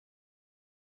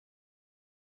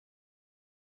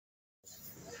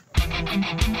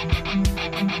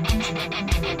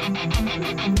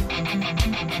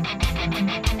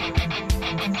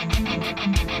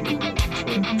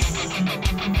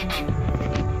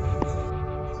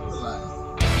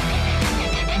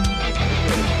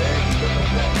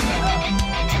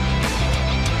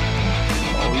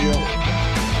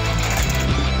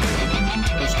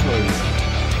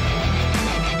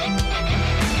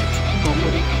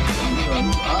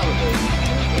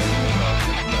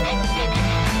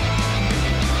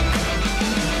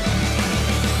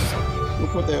We'll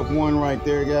put that one right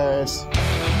there, guys.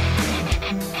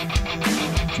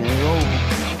 Turn it over.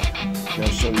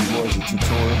 Gotta show you boys a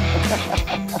tutorial.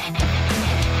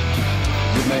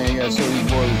 Good man, gotta show you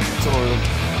boys a tutorial.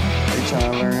 They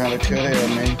trying to learn how to cut hair,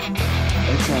 man.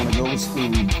 They trying to go to school.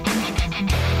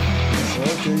 That's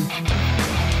okay.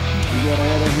 You gotta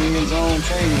have that hands-on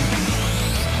training.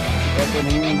 Got that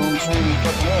hands-on training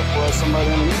fucking up, boy. Somebody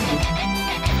underneath you.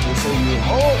 They say you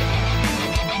hold.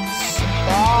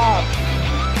 Stop.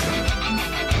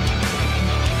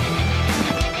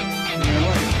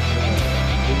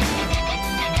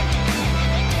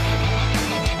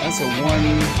 That's a 1/8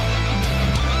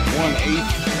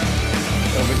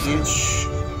 of an inch.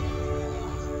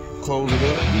 Close it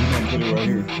up. You're gonna put it right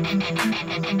here.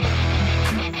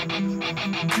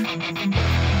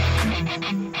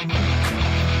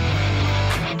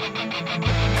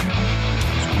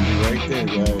 It's gonna be right there,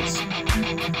 guys.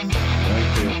 Right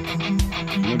there.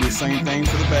 You're gonna do the same thing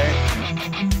for the back.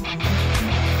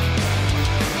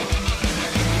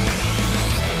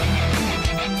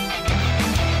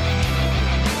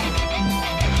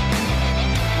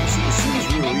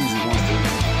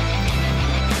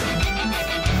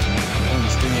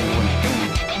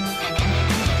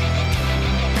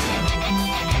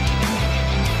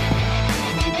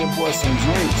 Boy, some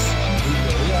drinks.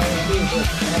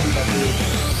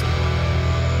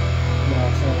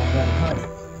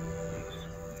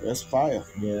 That's fire.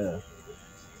 Yeah.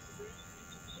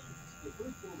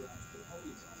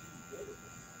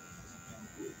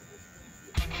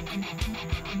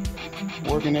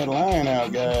 Working that line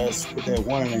out, guys, with that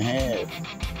 1.5.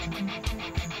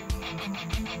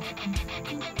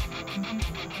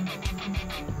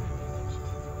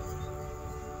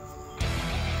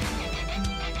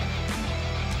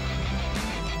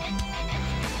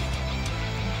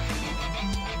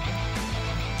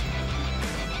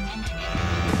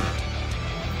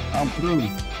 I'm through.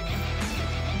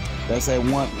 That's at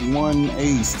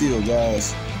 1/8 still,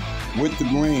 guys, with the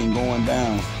green going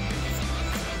down.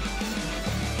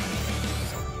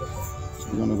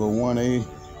 We're gonna go 1/8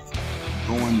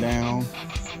 going down.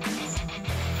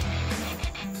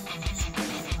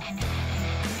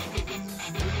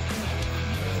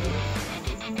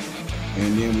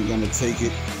 And then we're gonna take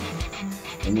it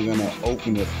and we're gonna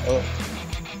open it up.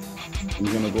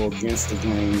 We're gonna go against the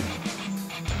grain,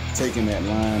 taking that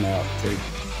line out. Okay.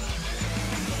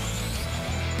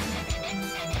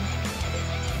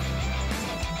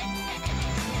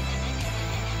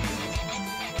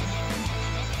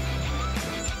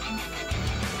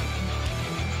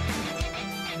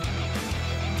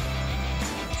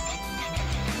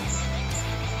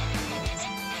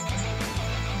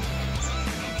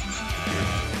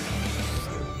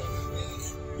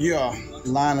 Yeah,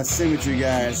 line of symmetry,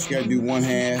 guys. You gotta do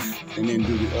 1/2 and then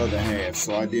do the other half.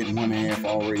 So I did 1/2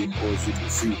 already, of course, you can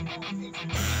see.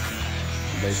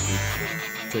 Basically,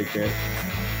 take that.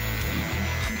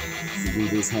 You do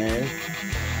this half. You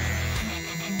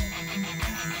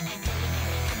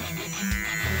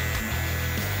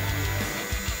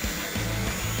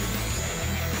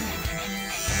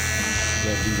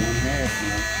gotta do 1/2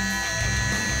 now.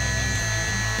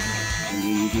 And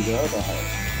then you do the other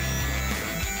half.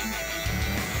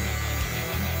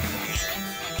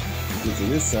 Get to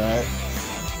this side,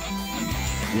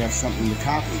 you have something to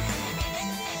copy.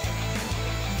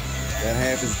 That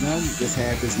half is done, this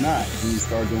half is not. You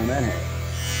start doing that half.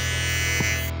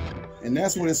 And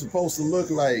that's what it's supposed to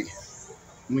look like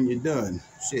when you're done.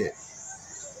 Shit.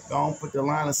 Go on, put the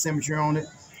line of symmetry on it.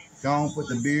 Go on, put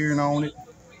the beard on it.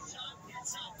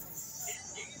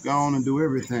 Go on and do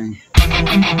everything.